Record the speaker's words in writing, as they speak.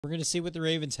we're going to see what the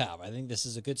Ravens have. I think this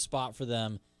is a good spot for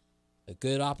them, a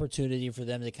good opportunity for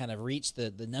them to kind of reach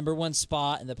the number one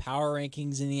spot in the power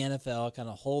rankings in the NFL, kind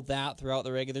of hold that throughout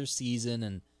the regular season.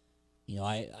 And,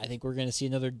 I think we're going to see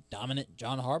another dominant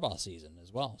John Harbaugh season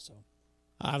as well. So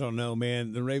I don't know,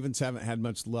 man. The Ravens haven't had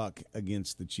much luck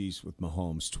against the Chiefs with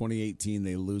Mahomes. 2018,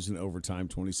 they lose in overtime,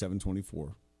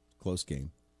 27-24. Close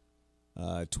game.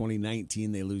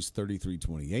 2019, they lose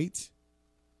 33-28.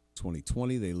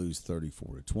 2020, they lose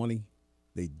 34-20.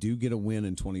 They do get a win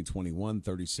in 2021,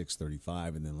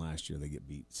 36-35, and then last year they get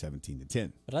beat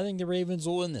 17-10. But I think the Ravens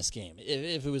will win this game.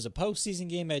 If it was a postseason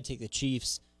game, I'd take the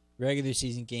Chiefs. Regular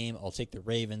season game, I'll take the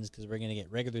Ravens because we're going to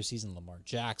get regular season Lamar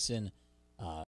Jackson.